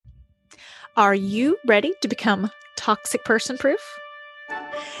Are you ready to become toxic person proof?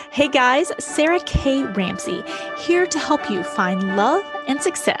 Hey guys, Sarah K. Ramsey here to help you find love and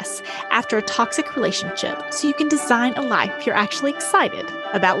success after a toxic relationship so you can design a life you're actually excited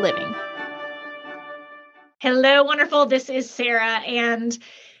about living. Hello, wonderful. This is Sarah, and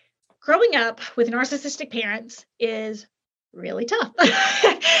growing up with narcissistic parents is really tough.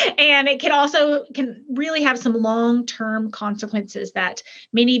 And it can really have some long-term consequences that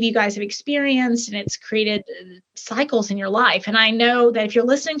many of you guys have experienced, and it's created cycles in your life. And I know that if you're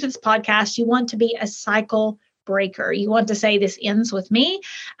listening to this podcast, you want to be a cycle breaker. You want to say this ends with me,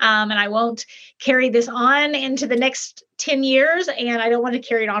 and I won't carry this on into the next 10 years, and I don't want to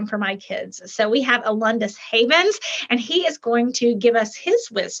carry it on for my kids. So we have Alundis Havens, and he is going to give us his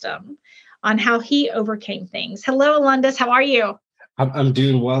wisdom on how he overcame things. Hello, Alundis. How are you? I'm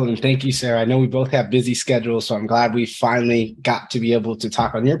doing well, and thank you, Sarah. I know we both have busy schedules, so I'm glad we finally got to be able to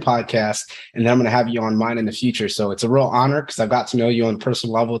talk on your podcast, and then I'm going to have you on mine in the future. So it's a real honor because I've got to know you on a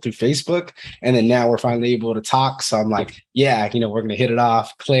personal level through Facebook, and then now we're finally able to talk. So I'm like, yeah, we're going to hit it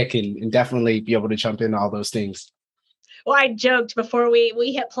off, click, and definitely be able to jump into all those things. Well, I joked before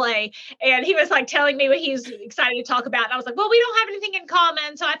we hit play, and he was like telling me what he's excited to talk about. And I was like, well, we don't have anything in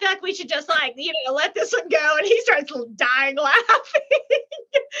common, so I feel like we should just let this one go. And he starts dying laughing.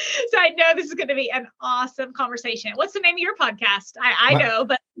 So I know this is going to be an awesome conversation. What's the name of your podcast? I know,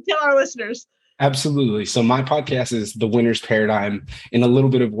 but tell our listeners. Absolutely. So my podcast is The Winner's Paradigm, and a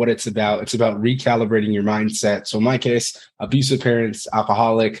little bit of what it's about. It's about recalibrating your mindset. So in my case, abusive parents,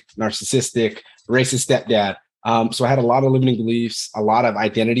 alcoholic, narcissistic, racist stepdad. So I had a lot of limiting beliefs, a lot of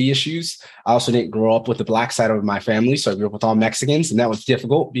identity issues. I also didn't grow up with the Black side of my family. So I grew up with all Mexicans, and that was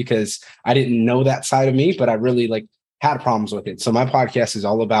difficult because I didn't know that side of me, but I really had problems with it. So my podcast is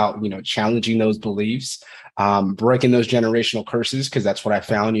all about, challenging those beliefs, breaking those generational curses, because that's what I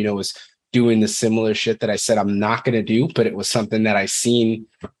found, was doing the similar shit that I said I'm not going to do, but it was something that I seen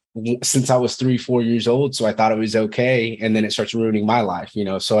since I was 3-4 years old. So I thought it was okay. And then it starts ruining my life,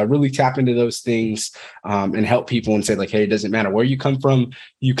 So I really tap into those things and help people and say hey, it doesn't matter where you come from.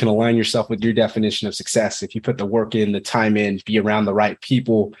 You can align yourself with your definition of success. If you put the work in, the time in, be around the right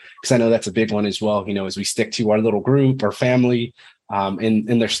people, because I know that's a big one as well, as we stick to our little group, our family,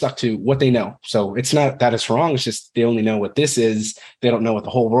 and they're stuck to what they know. So it's not that it's wrong. It's just they only know what this is. They don't know what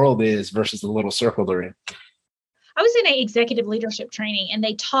the whole world is versus the little circle they're in. I was in an executive leadership training, and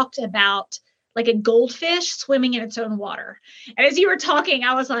they talked about like a goldfish swimming in its own water. And as you were talking,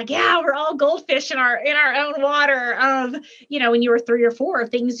 I was like, yeah, we're all goldfish in our own water of, when you were 3 or 4,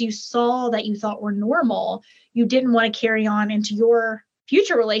 things you saw that you thought were normal, you didn't want to carry on into your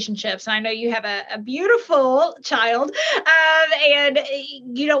future relationships. And I know you have a beautiful child, and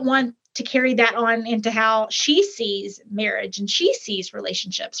you don't want to carry that on into how she sees marriage and she sees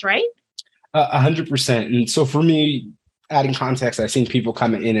relationships, right? 100%. And so for me, adding context, I've seen people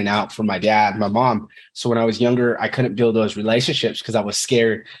coming in and out from my dad, my mom. So when I was younger, I couldn't build those relationships because I was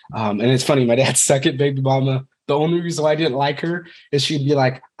scared. And it's funny, my dad's second baby mama, the only reason why I didn't like her is she'd be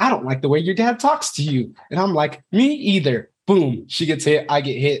like, I don't like the way your dad talks to you. And I'm like, me either. Boom, she gets hit, I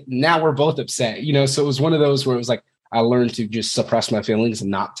get hit. Now we're both upset, So it was one of those where it was like, I learned to just suppress my feelings and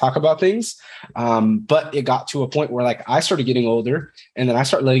not talk about things. But it got to a point where I started getting older, and then I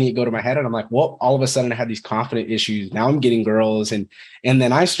started letting it go to my head. And I'm like, well, all of a sudden I had these confident issues. Now I'm getting girls. And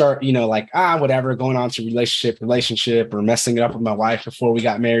then I start, whatever, going on to relationship or messing it up with my wife before we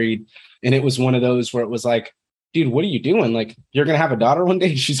got married. And it was one of those where it was like, dude, what are you doing? You're going to have a daughter one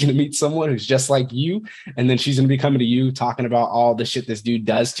day. She's going to meet someone who's just like you. And then she's going to be coming to you talking about all the shit this dude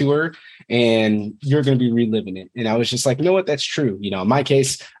does to her. And you're going to be reliving it. And I was just like, you know what? That's true. In my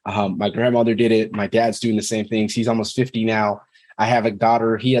case, my grandmother did it. My dad's doing the same things. He's almost 50 now. I have a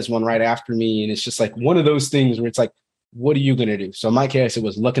daughter. He has one right after me. And it's just one of those things where it's like, what are you going to do? So in my case, it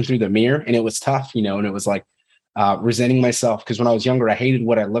was looking through the mirror, and it was tough, and it was resenting myself, because when I was younger, I hated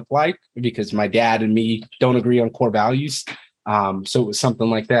what I looked like because my dad and me don't agree on core values. So it was something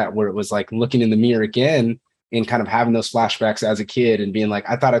like that, where it was looking in the mirror again and kind of having those flashbacks as a kid and being like,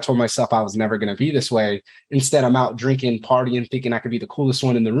 I thought I told myself I was never going to be this way. Instead, I'm out drinking, partying, thinking I could be the coolest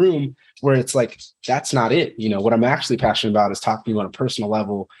one in the room, where it's that's not it. What I'm actually passionate about is talking to you on a personal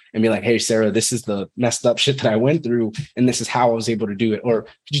level and be like, hey, Sarah, this is the messed up shit that I went through, and this is how I was able to do it. Or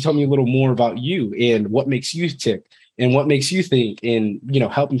could you tell me a little more about you and what makes you tick and what makes you think, and,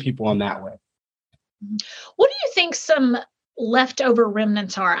 helping people on that way. What do you think some leftover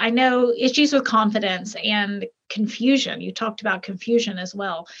remnants are? I know issues with confidence and confusion. You talked about confusion as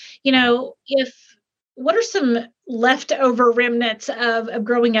well. What are some leftover remnants of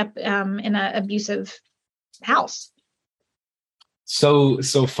growing up in an abusive house?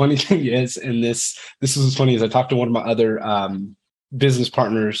 So funny thing is, and this was funny, is I talked to one of my other business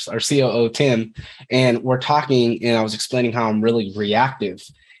partners, our COO, Tim, and we're talking, and I was explaining how I'm really reactive.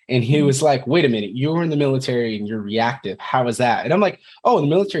 And he was like, wait a minute, you were in the military and you're reactive. How is that? And I'm like, oh, in the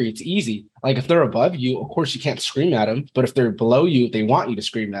military, it's easy. Like if they're above you, of course you can't scream at them. But if they're below you, they want you to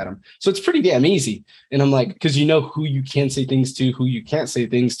scream at them. So it's pretty damn easy. And I'm like, because you know who you can say things to, who you can't say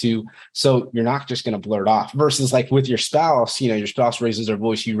things to. So you're not just going to blurt off versus like with your spouse, you know, your spouse raises their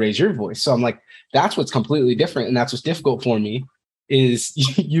voice, you raise your voice. So I'm like, that's what's completely different. And that's what's difficult for me is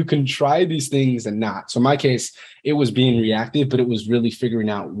you can try these things and not. So in my case, it was being reactive, but it was really figuring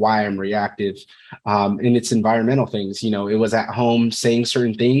out why I'm reactive. And it's environmental things. You know, it was at home saying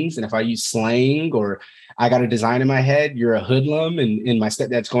certain things. And if I use slang or I got a design in my head, you're a hoodlum and my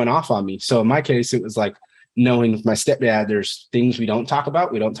stepdad's going off on me. So in my case, it was like knowing with my stepdad, there's things we don't talk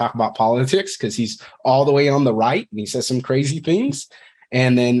about. We don't talk about politics because he's all the way on the right and he says some crazy things.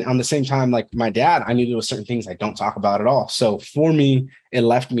 And then on the same time, like my dad, I knew there were certain things I don't talk about at all. So for me, it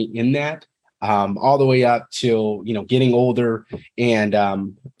left me in that all the way up till, you know, getting older. And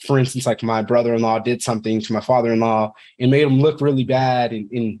for instance, like my brother-in-law did something to my father-in-law and made him look really bad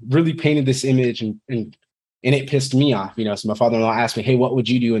and really painted this image and it pissed me off, you know. So my father-in-law asked me, hey, what would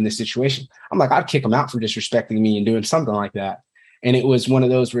you do in this situation? I'm like, I'd kick him out for disrespecting me and doing something like that. And it was one of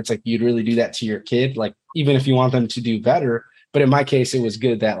those where it's like, you'd really do that to your kid, like even if you want them to do better. But in my case, it was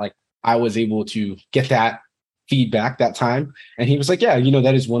good that like I was able to get that feedback that time. And he was like, yeah, you know,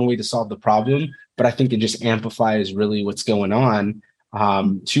 that is one way to solve the problem. But I think it just amplifies really what's going on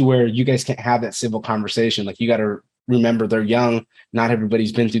to where you guys can't have that civil conversation. Like you got to remember they're young. Not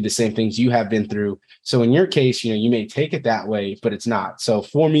everybody's been through the same things you have been through. So in your case, you know, you may take it that way, but it's not. So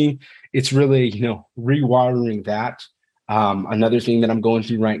for me, it's really, you know, rewiring that. Another thing that I'm going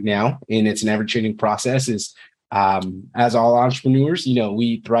through right now, and it's an ever-changing process, is as all entrepreneurs, you know,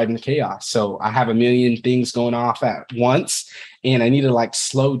 we thrive in chaos. So I have a million things going off at once and I need to like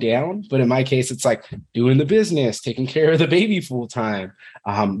slow down. But in my case, it's like doing the business, taking care of the baby full time,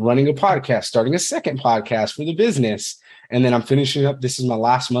 running a podcast, starting a second podcast for the business. And then I'm finishing up. This is my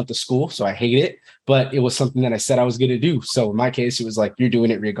last month of school, so I hate it, but it was something that I said I was going to do. So in my case, it was like, you're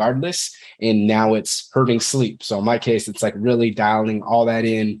doing it regardless. And now it's hurting sleep. So in my case, it's like really dialing all that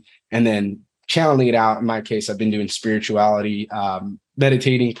in and then channeling it out. In my case, I've been doing spirituality,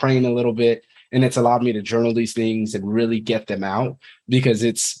 meditating, praying a little bit, and it's allowed me to journal these things and really get them out, because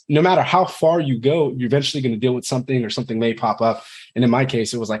it's no matter how far you go, you're eventually going to deal with something or something may pop up. And in my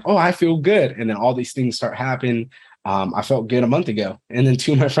case, it was like, oh, I feel good. And then all these things start happening. I felt good a month ago. And then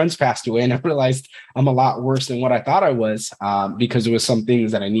two of my friends passed away and I realized I'm a lot worse than what I thought I was because it was some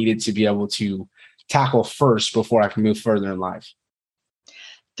things that I needed to be able to tackle first before I can move further in life.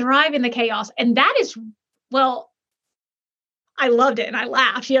 Thrive in the chaos. And that is, well, I loved it and I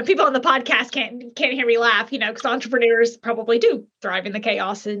laughed. You know, people on the podcast can't hear me laugh, you know, because entrepreneurs probably do thrive in the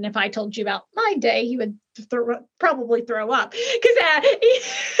chaos. And if I told you about my day, you would probably throw up because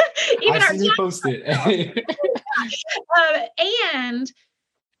even our post it. And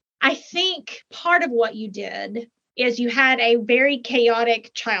I think part of what you did is you had a very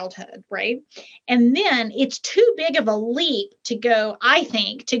chaotic childhood, right? And then it's too big of a leap to go, I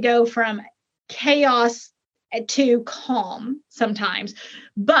think, to go from chaos to calm sometimes.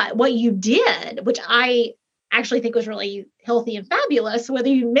 But what you did, which I actually think was really healthy and fabulous, whether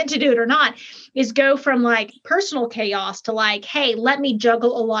you meant to do it or not, is go from like personal chaos to like, hey, let me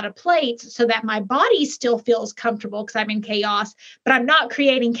juggle a lot of plates so that my body still feels comfortable because I'm in chaos, but I'm not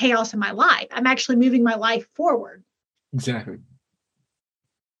creating chaos in my life. I'm actually moving my life forward. Exactly.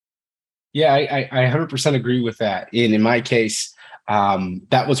 Yeah, I 100% agree with that. And in my case,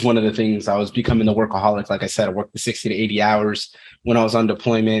 that was one of the things. I was becoming a workaholic. Like I said, I worked the 60 to 80 hours when I was on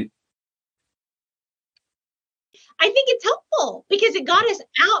deployment. I think it's helpful because it got us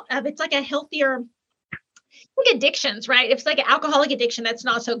out of, it's like a healthier, like addictions, right? If it's like an alcoholic addiction, that's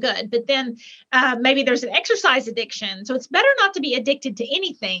not so good. But then maybe there's an exercise addiction. So it's better not to be addicted to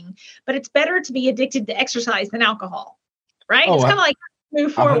anything, but it's better to be addicted to exercise than alcohol, right? It's kind of like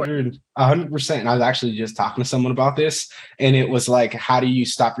move forward. 100%. And I was actually just talking to someone about this, and it was like, how do you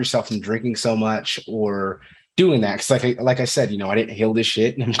stop yourself from drinking so much or doing that? Because like I said, you know, I didn't heal this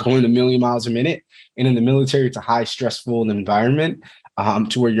shit and I'm going a million miles a minute. And in the military, it's a high stressful environment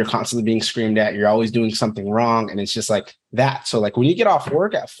to where you're constantly being screamed at. You're always doing something wrong. And it's just like that. So like when you get off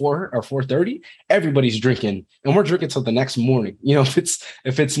work at 4 or 4:30, everybody's drinking and we're drinking till the next morning. You know, if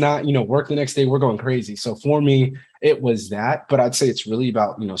it's not, you know, work the next day, we're going crazy. So for me, it was that, but I'd say it's really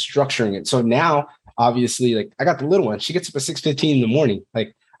about, you know, structuring it. So now, obviously, like I got the little one, she gets up at 6:15 in the morning.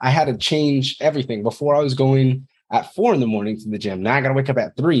 Like I had to change everything. Before I was going at 4 a.m. to the gym. Now I got to wake up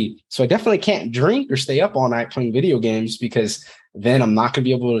at 3. So I definitely can't drink or stay up all night playing video games, because then I'm not going to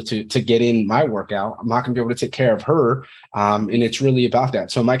be able to get in my workout. I'm not going to be able to take care of her. And it's really about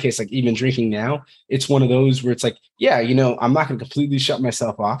that. So in my case, like even drinking now, it's one of those where it's like, yeah, I'm not going to completely shut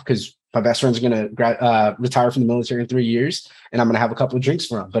myself off, because my best friend's going to retire from the military in 3 years, and I'm going to have a couple of drinks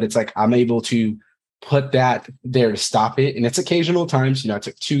for him. But it's like, I'm able to put that there to stop it. And it's occasional times, I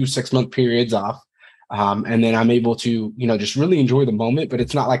took 2 6-month periods off. And then I'm able to, just really enjoy the moment. But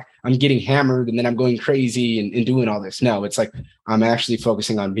it's not like I'm getting hammered and then I'm going crazy and doing all this. No, it's like I'm actually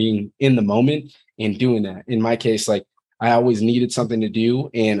focusing on being in the moment and doing that. In my case, like I always needed something to do.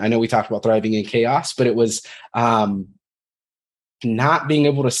 And I know we talked about thriving in chaos, but it was not being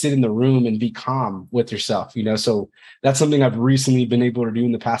able to sit in the room and be calm with yourself, so that's something I've recently been able to do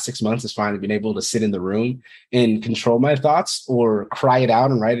in the past 6 months, is finally being able to sit in the room and control my thoughts or cry it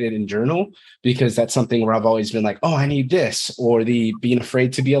out and write it in journal, because that's something where I've always been like, oh, I need this, or the being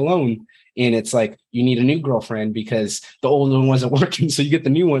afraid to be alone. And it's like, you need a new girlfriend because the old one wasn't working. So you get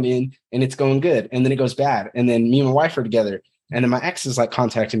the new one in and it's going good. And then it goes bad. And then me and my wife are together. And then my ex is like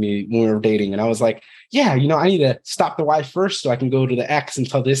contacting me when we were dating. And I was like, yeah, I need to stop the wife first so I can go to the ex and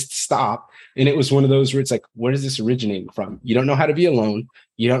tell this to stop. And it was one of those where it's like, where is this originating from? You don't know how to be alone.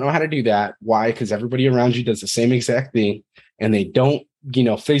 You don't know how to do that. Why? Because everybody around you does the same exact thing. And they don't,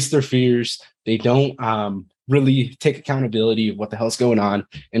 face their fears. They don't really take accountability of what the hell's going on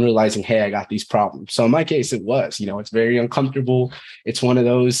and realizing, hey, I got these problems. So in my case, it was, it's very uncomfortable. It's one of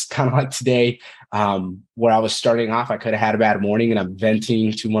those kind of like today where I was starting off, I could have had a bad morning and I'm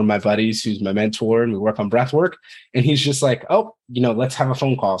venting to one of my buddies who's my mentor, and we work on breath work. And he's just like, oh, let's have a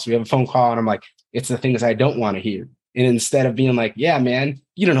phone call. So we have a phone call and I'm like, it's the things I don't want to hear. And instead of being like, yeah, man,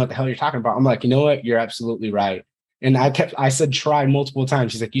 you don't know what the hell you're talking about, I'm like, you know what? You're absolutely right. And I said try multiple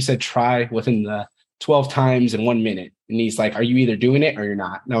times. He's like, you said try within the 12 times in 1 minute. And he's like, are you either doing it or you're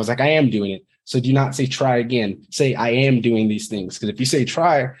not? And I was like, I am doing it. So do not say try again. Say, I am doing these things. Because if you say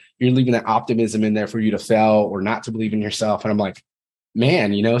try, you're leaving that optimism in there for you to fail or not to believe in yourself. And I'm like,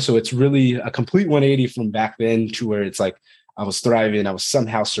 man, so it's really a complete 180 from back then to where it's like, I was thriving, I was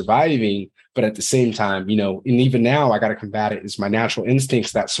somehow surviving, but at the same time, and even now I got to combat it. Is my natural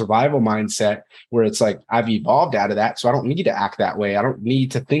instincts, that survival mindset where it's like, I've evolved out of that. So I don't need to act that way. I don't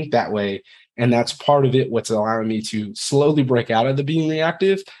need to think that way. And that's part of it. What's allowing me to slowly break out of the being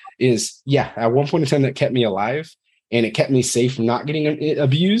reactive is, yeah, at one point in time that kept me alive and it kept me safe from not getting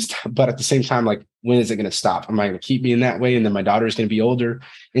abused. But at the same time, like, when is it going to stop? Am I going to keep being that way? And then my daughter's going to be older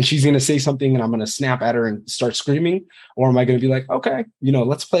and she's going to say something and I'm going to snap at her and start screaming? Or am I going to be like, okay,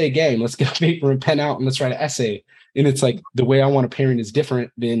 let's play a game. Let's get a paper and pen out and let's write an essay. And it's like, the way I want to parent is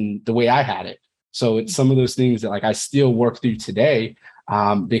different than the way I had it. So it's some of those things that like I still work through today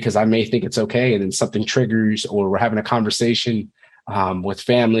because I may think it's okay. And then something triggers, or we're having a conversation with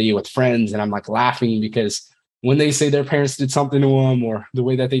family, with friends. And I'm like laughing because when they say their parents did something to them or the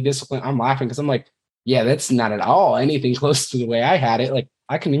way that they discipline, I'm laughing because I'm like, yeah, that's not at all anything close to the way I had it. Like,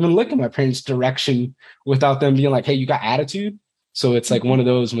 I couldn't even look at my parents' direction without them being like, hey, you got attitude. So it's like one of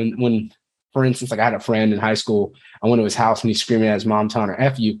those when, for instance, like I had a friend in high school, I went to his house and he's screaming at his mom, telling her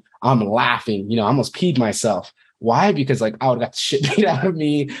F you. I'm laughing, I almost peed myself. Why? Because like I would have got the shit beat out of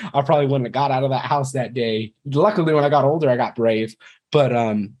me. I probably wouldn't have got out of that house that day. Luckily, when I got older, I got brave. But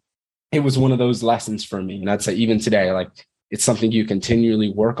it was one of those lessons for me. And I'd say even today, like, it's something you continually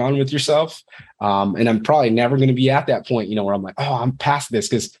work on with yourself. And I'm probably never going to be at that point, where I'm like, oh, I'm past this,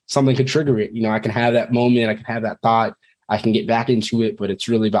 because something could trigger it. I can have that moment. I can have that thought. I can get back into it, but it's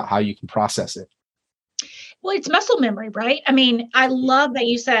really about how you can process it. Well, it's muscle memory, right? I mean, I love that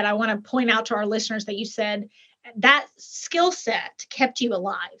you said, I want to point out to our listeners that you said that skill set kept you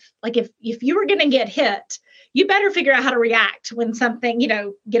alive. Like if you were going to get hit, you better figure out how to react when something,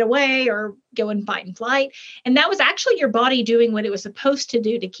 get away or go in fight and flight. And that was actually your body doing what it was supposed to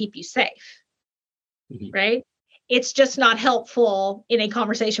do to keep you safe, right? It's just not helpful in a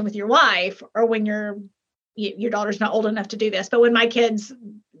conversation with your wife or when your daughter's not old enough to do this. But when my kids,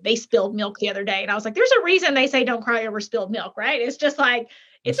 they spilled milk the other day and I was like, there's a reason they say don't cry over spilled milk, right? It's just like,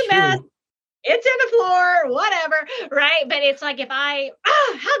 it's a mess. It's in the floor, whatever, right? But it's like, if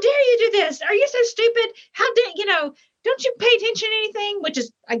how dare you do this? Are you so stupid? How dare, don't you pay attention to anything? Which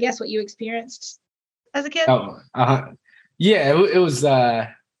is, I guess, what you experienced as a kid. Oh, yeah, it was,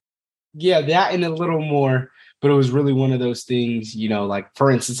 that and a little more, but it was really one of those things, like,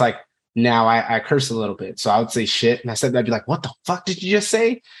 for instance, like now I curse a little bit. So I would say shit. And I said, I'd be like, what the fuck did you just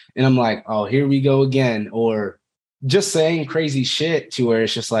say? And I'm like, oh, here we go again. Or, just saying crazy shit to where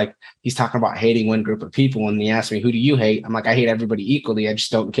it's just like, he's talking about hating one group of people. And he asked me, who do you hate? I'm like, I hate everybody equally. I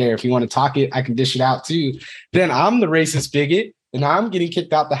just don't care. If you want to talk it, I can dish it out too. Then I'm the racist bigot and I'm getting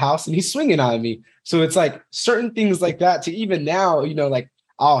kicked out the house and he's swinging on me. So it's like certain things like that to even now, like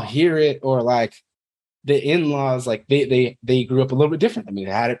I'll hear it, or like the in-laws, like they grew up a little bit different. I mean,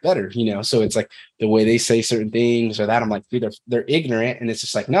 they had it better, so it's like the way they say certain things or that, I'm like, dude, they're ignorant. And it's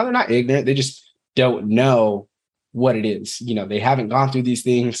just like, no, they're not ignorant. They just don't know what it is. They haven't gone through these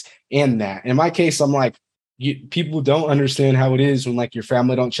things and that. In my case, I'm like, people don't understand how it is when like your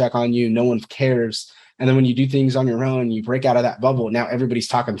family don't check on you, no one cares. And then when you do things on your own, you break out of that bubble. Now everybody's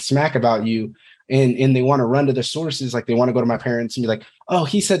talking smack about you, and they want to run to their sources. Like they want to go to my parents and be like, oh,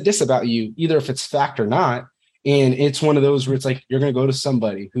 he said this about you, either if it's fact or not. And it's one of those where it's like, you're going to go to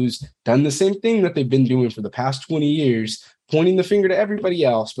somebody who's done the same thing that they've been doing for the past 20 years, pointing the finger to everybody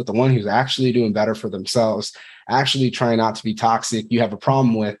else, but the one who's actually doing better for themselves, actually trying not to be toxic, you have a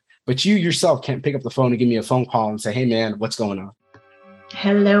problem with, but you yourself can't pick up the phone and give me a phone call and say, hey man, what's going on?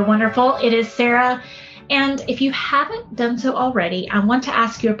 Hello, wonderful. It is Sarah. And if you haven't done so already, I want to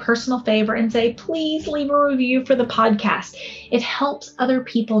ask you a personal favor and say, please leave a review for the podcast. It helps other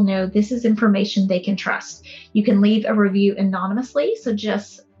people know this is information they can trust. You can leave a review anonymously. So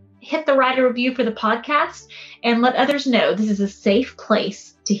just hit the write a review for the podcast and let others know this is a safe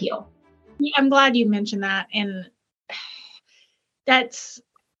place to heal. Yeah, I'm glad you mentioned that. And that's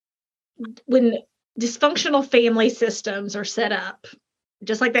when dysfunctional family systems are set up,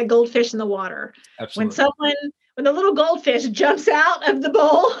 just like that goldfish in the water. Absolutely. When the little goldfish jumps out of the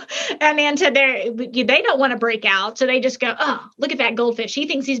bowl and into they don't want to break out. So they just go, oh, look at that goldfish. He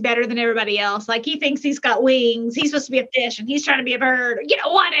thinks he's better than everybody else. Like he thinks he's got wings. He's supposed to be a fish and he's trying to be a bird,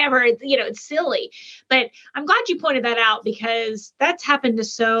 whatever. It's silly. But I'm glad you pointed that out, because that's happened to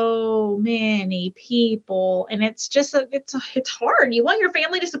so many people. And it's just, it's hard. You want your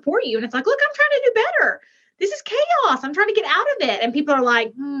family to support you. And it's like, look, I'm trying to do better. This is chaos. I'm trying to get out of it. And people are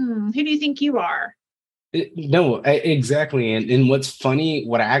like, who do you think you are? No, exactly. And what's funny,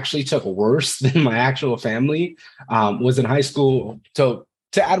 what I actually took worse than my actual family was in high school. So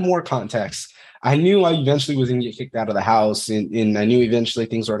to add more context, I knew I eventually was going to get kicked out of the house, and I knew eventually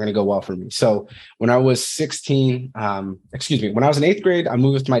things were going to go well for me. So when I was when I was in 8th grade, I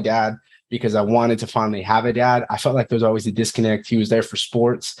moved with my dad because I wanted to finally have a dad. I felt like there was always a disconnect. He was there for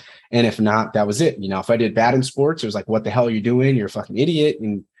sports. And if not, that was it. If I did bad in sports, it was like, what the hell are you doing? You're a fucking idiot,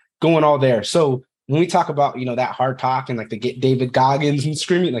 and going all there. So when we talk about, that hard talk and like the get David Goggins and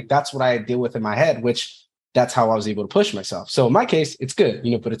screaming, like that's what I deal with in my head, which that's how I was able to push myself. So in my case, it's good,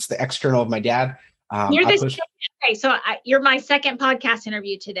 but it's the external of my dad. You're my second podcast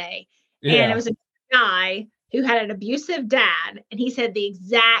interview today. Yeah. And it was a guy who had an abusive dad, and he said the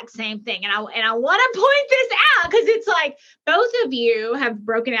exact same thing. And I want to point this out because it's like both of you have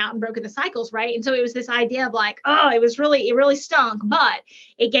broken out and broken the cycles, right? And so it was this idea of like, oh, it really stunk, but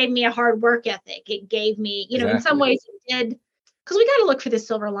it gave me a hard work ethic. It gave me, exactly. In some ways it did, because we got to look for the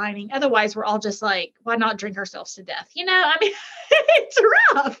silver lining. Otherwise, we're all just like, why not drink ourselves to death? I mean, it's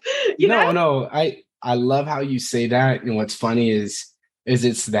rough. No, I love how you say that. And what's funny is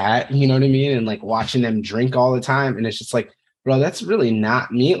it's that, you know what I mean? And like watching them drink all the time. And it's just like, bro, that's really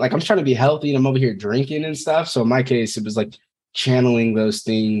not me. Like I'm trying to be healthy and I'm over here drinking and stuff. So in my case, it was like channeling those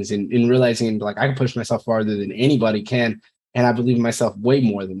things and realizing like I can push myself farther than anybody can. And I believe in myself way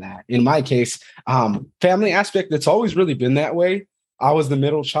more than that. In my case, family aspect, it's always really been that way. I was the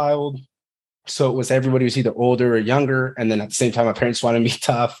middle child. So it was everybody was either older or younger. And then at the same time, my parents wanted me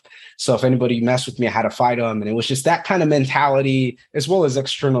tough. So if anybody messed with me, I had to fight them. And it was just that kind of mentality, as well as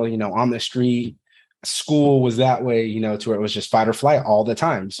external, on the street. School was that way, to where it was just fight or flight all the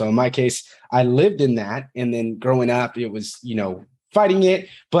time. So in my case, I lived in that. And then growing up, it was, fighting it,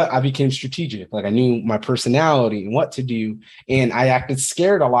 but I became strategic. Like I knew my personality and what to do. And I acted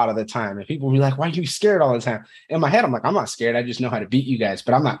scared a lot of the time. And people would be like, why are you scared all the time? In my head, I'm like, I'm not scared. I just know how to beat you guys,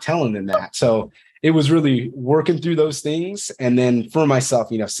 but I'm not telling them that. So it was really working through those things. And then for myself,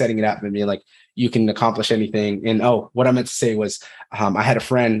 setting it up and being like, you can accomplish anything. And what I meant to say was I had a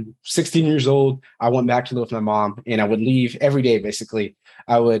friend, 16 years old. I went back to live with my mom, and I would leave every day. Basically,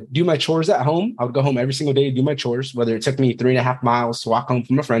 I would do my chores at home. I would go home every single day, do my chores, whether it took me 3.5 miles to walk home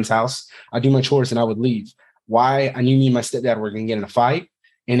from a friend's house. I'd do my chores and I would leave. Why? I knew me and my stepdad were going to get in a fight.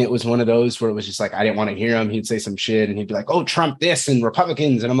 And it was one of those where it was just like, I didn't want to hear him. He'd say some shit and he'd be like, oh, Trump this and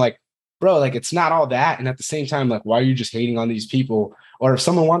Republicans. And I'm like, bro, like, it's not all that. And at the same time, like, why are you just hating on these people? Or if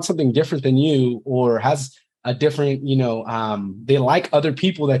someone wants something different than you, or has a different, they like other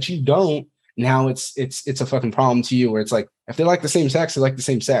people that you don't, now it's a fucking problem to you, where it's like, if they like the same sex, they like the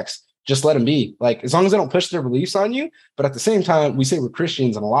same sex. just let them be. Like, as long as they don't push their beliefs on you. But at the same time, we say we're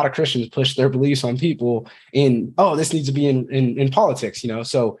Christians, and a lot of Christians push their beliefs on people in, oh, this needs to be in politics,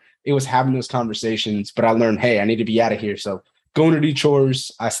 So it was having those conversations, but I learned, hey, I need to be out of here. So going to do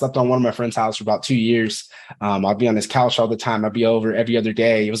chores. I slept on one of my friend's house for about 2 years. I'll be on his couch all the time. I'd be over every other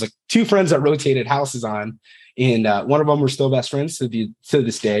day. It was like 2 friends that rotated houses on. And one of them were still best friends to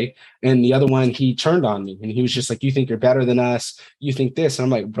this day. And the other one, he turned on me and he was just like, you think you're better than us? You think this? And I'm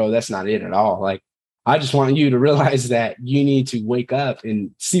like, bro, that's not it at all. Like, I just want you to realize that you need to wake up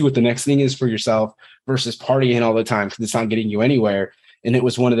and see what the next thing is for yourself versus partying all the time, because it's not getting you anywhere. And it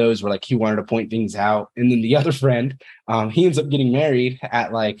was one of those where like he wanted to point things out. And then the other friend, he ends up getting married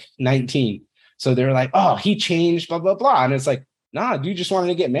at like 19. So they're like, oh, he changed, blah, blah, blah. And it's like, nah, dude just wanted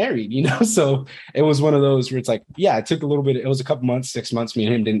to get married, So it was one of those where it's like, yeah, it took a little bit. It was a couple months, 6 months, me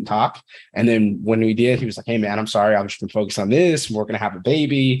and him didn't talk. And then when we did, he was like, hey, man, I'm sorry. I've just been focused on this. We're going to have a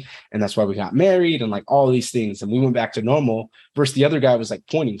baby. And that's why we got married and like all these things. And we went back to normal versus the other guy was like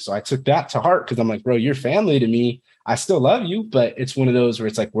pointing. So I took that to heart because I'm like, bro, you're family to me. I still love you. But it's one of those where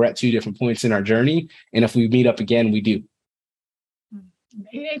it's like we're at 2 different points in our journey. And if we meet up again, we do.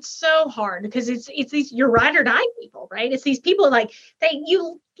 It's so hard because it's these your ride or die people, right? It's these people like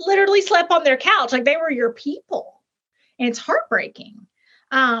you literally slept on their couch, like they were your people, and it's heartbreaking.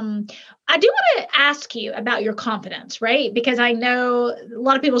 I do want to ask you about your confidence, right? Because I know a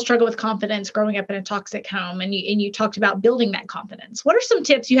lot of people struggle with confidence growing up in a toxic home, and you talked about building that confidence. What are some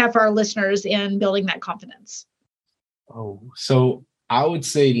tips you have for our listeners in building that confidence? Oh, so I would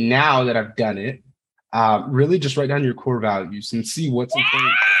say now that I've done it, really just write down your core values and see what's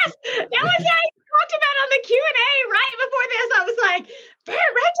important. That was what I talked about on the Q&A right before this. I was like, write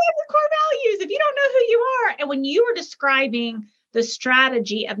down your core values if you don't know who you are. And when you were describing the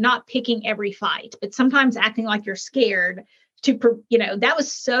strategy of not picking every fight, but sometimes acting like you're scared to, that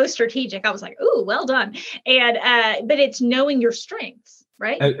was so strategic. I was like, ooh, well done. And, but it's knowing your strengths,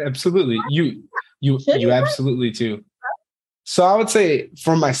 right? Absolutely. You absolutely too. So I would say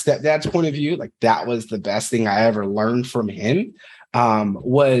from my stepdad's point of view, like that was the best thing I ever learned from him,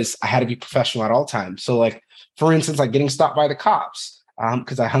 was I had to be professional at all times. So like, for instance, like getting stopped by the cops,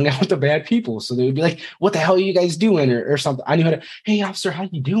 because I hung out with the bad people. So they would be like, what the hell are you guys doing? Or something. I knew how to, hey, officer, how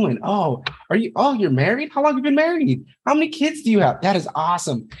you doing? Oh, you're married? How long have you been married? How many kids do you have? That is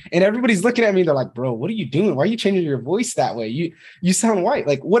awesome. And everybody's looking at me. They're like, bro, what are you doing? Why are you changing your voice that way? You sound white.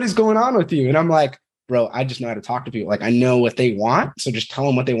 Like, what is going on with you? And I'm like, bro, I just know how to talk to people. Like, I know what they want. So just tell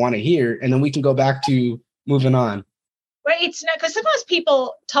them what they want to hear. And then we can go back to moving on. Well, it's not, because sometimes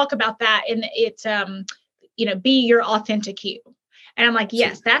people talk about that and it's, be your authentic you. And I'm like,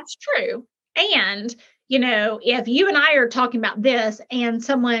 yes, that's true. And, if you and I are talking about this and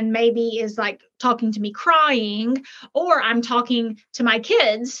someone maybe is like talking to me crying, or I'm talking to my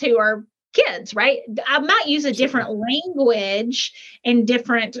kids who are kids, right? I might use a different language and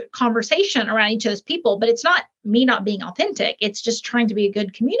different conversation around each of those people, but it's not me not being authentic. It's just trying to be a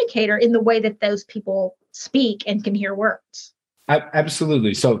good communicator in the way that those people speak and can hear words.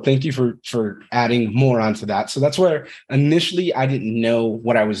 Absolutely. So thank you for adding more onto that. So that's where initially I didn't know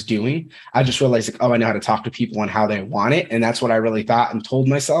what I was doing. I just realized like, oh, I know how to talk to people and how they want it. And that's what I really thought and told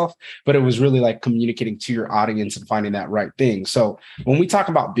myself. But it was really like communicating to your audience and finding that right thing. So when we talk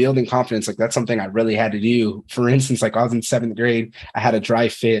about building confidence, like that's something I really had to do. For instance, like I was in 7th grade, I had a dry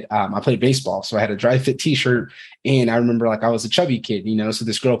fit. I played baseball. So I had a dry fit t-shirt. And I remember like I was a chubby kid, so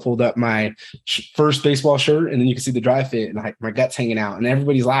this girl pulled up my first baseball shirt and then you can see the dry fit and like my guts hanging out and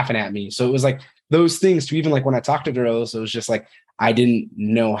everybody's laughing at me. So it was like those things to even like when I talked to girls, it was just like, I didn't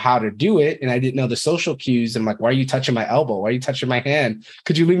know how to do it. And I didn't know the social cues. And like, why are you touching my elbow? Why are you touching my hand?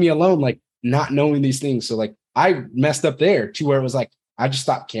 Could you leave me alone? Like not knowing these things. So like I messed up there to where it was like, I just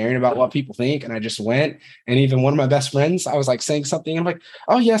stopped caring about what people think. And I just went. And even one of my best friends, I was like saying something. I'm like,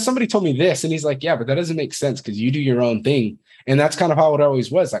 oh yeah, somebody told me this. And he's like, yeah, but that doesn't make sense because you do your own thing. And that's kind of how it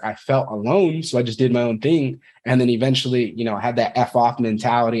always was. Like I felt alone. So I just did my own thing. And then eventually, I had that F off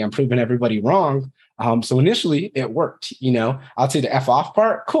mentality. I'm proving everybody wrong. So initially it worked, I'll say the F off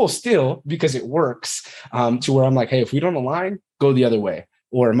part, cool still, because it works, to where I'm like, hey, if we don't align, go the other way.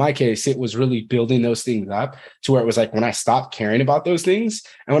 Or in my case, it was really building those things up to where it was like when I stopped caring about those things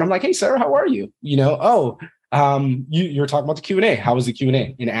and when I'm like, hey, Sarah, how are you? You were talking about the Q&A. How was the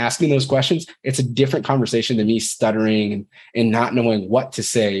Q&A? And asking those questions, it's a different conversation than me stuttering and not knowing what to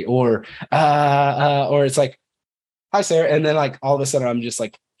say or it's like, hi, Sarah. And then like all of a sudden I'm just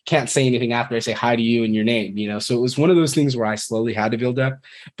like, can't say anything after I say hi to you and your name, So it was one of those things where I slowly had to build up.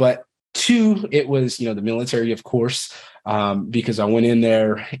 But 2, it was, the military, of course, because I went in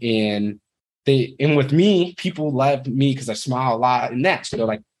there and with me, people loved me because I smile a lot and that. So they're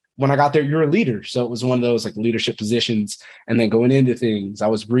like, when I got there, you're a leader. So it was one of those like leadership positions. And then going into things, I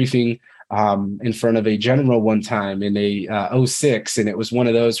was briefing in front of a general one time in a 06. And it was one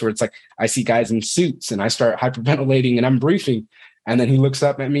of those where it's like, I see guys in suits and I start hyperventilating and I'm briefing. And then he looks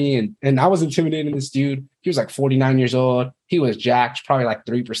up at me and I was intimidating this dude. He was like 49 years old. He was jacked, probably like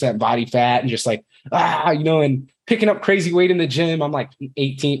 3% body fat and just like, and picking up crazy weight in the gym. I'm like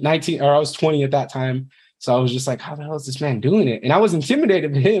 18, 19, or I was 20 at that time. So I was just like, how the hell is this man doing it? And I was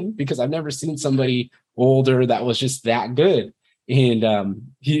intimidated of him because I've never seen somebody older that was just that good. And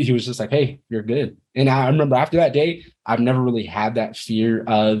he was just like, hey, you're good. And I remember after that day, I've never really had that fear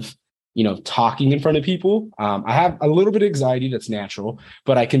of, talking in front of people. I have a little bit of anxiety that's natural,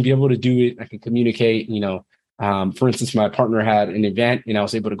 but I can be able to do it. I can communicate, for instance, my partner had an event and I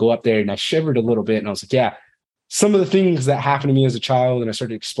was able to go up there and I shivered a little bit. And I was like, yeah, some of the things that happened to me as a child, and I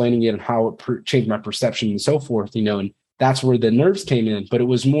started explaining it and how it changed my perception and so forth, and that's where the nerves came in. But it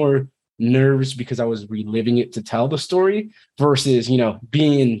was more nerves because I was reliving it to tell the story versus,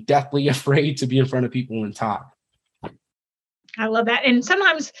 being deathly afraid to be in front of people and talk. I love that. And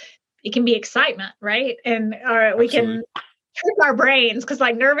sometimes it can be excitement, right? And we can trick our brains because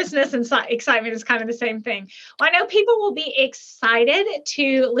like nervousness and excitement is kind of the same thing. Well, I know people will be excited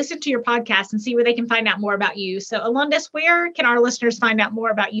to listen to your podcast and see where they can find out more about you. So Alundis, where can our listeners find out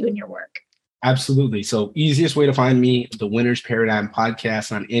more about you and your work? Absolutely. So easiest way to find me, the Winners Paradigm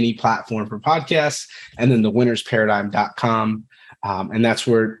Podcast on any platform for podcasts, and then thewinnersparadigm.com. And that's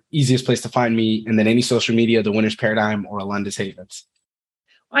where easiest place to find me. And then any social media, the Winners Paradigm or Alundis Havens.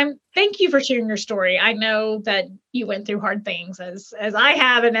 Thank you for sharing your story. I know that you went through hard things as I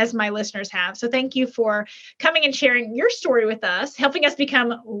have and as my listeners have. So thank you for coming and sharing your story with us, helping us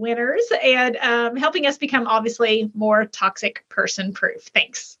become winners and helping us become obviously more toxic person proof.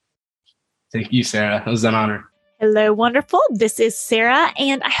 Thanks. Thank you, Sarah. It was an honor. Hello, wonderful. This is Sarah,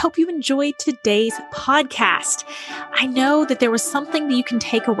 and I hope you enjoyed today's podcast. I know that there was something that you can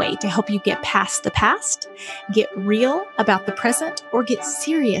take away to help you get past the past, get real about the present, or get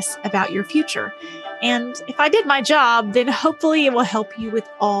serious about your future. And if I did my job, then hopefully it will help you with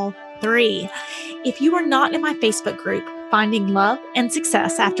all three. If you are not in my Facebook group, Finding Love and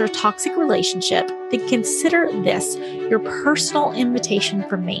Success After a Toxic Relationship, then consider this your personal invitation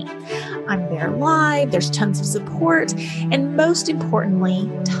from me. I'm there live, there's tons of support, and most importantly,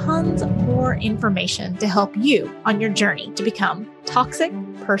 tons more information to help you on your journey to become toxic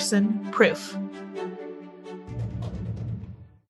person proof.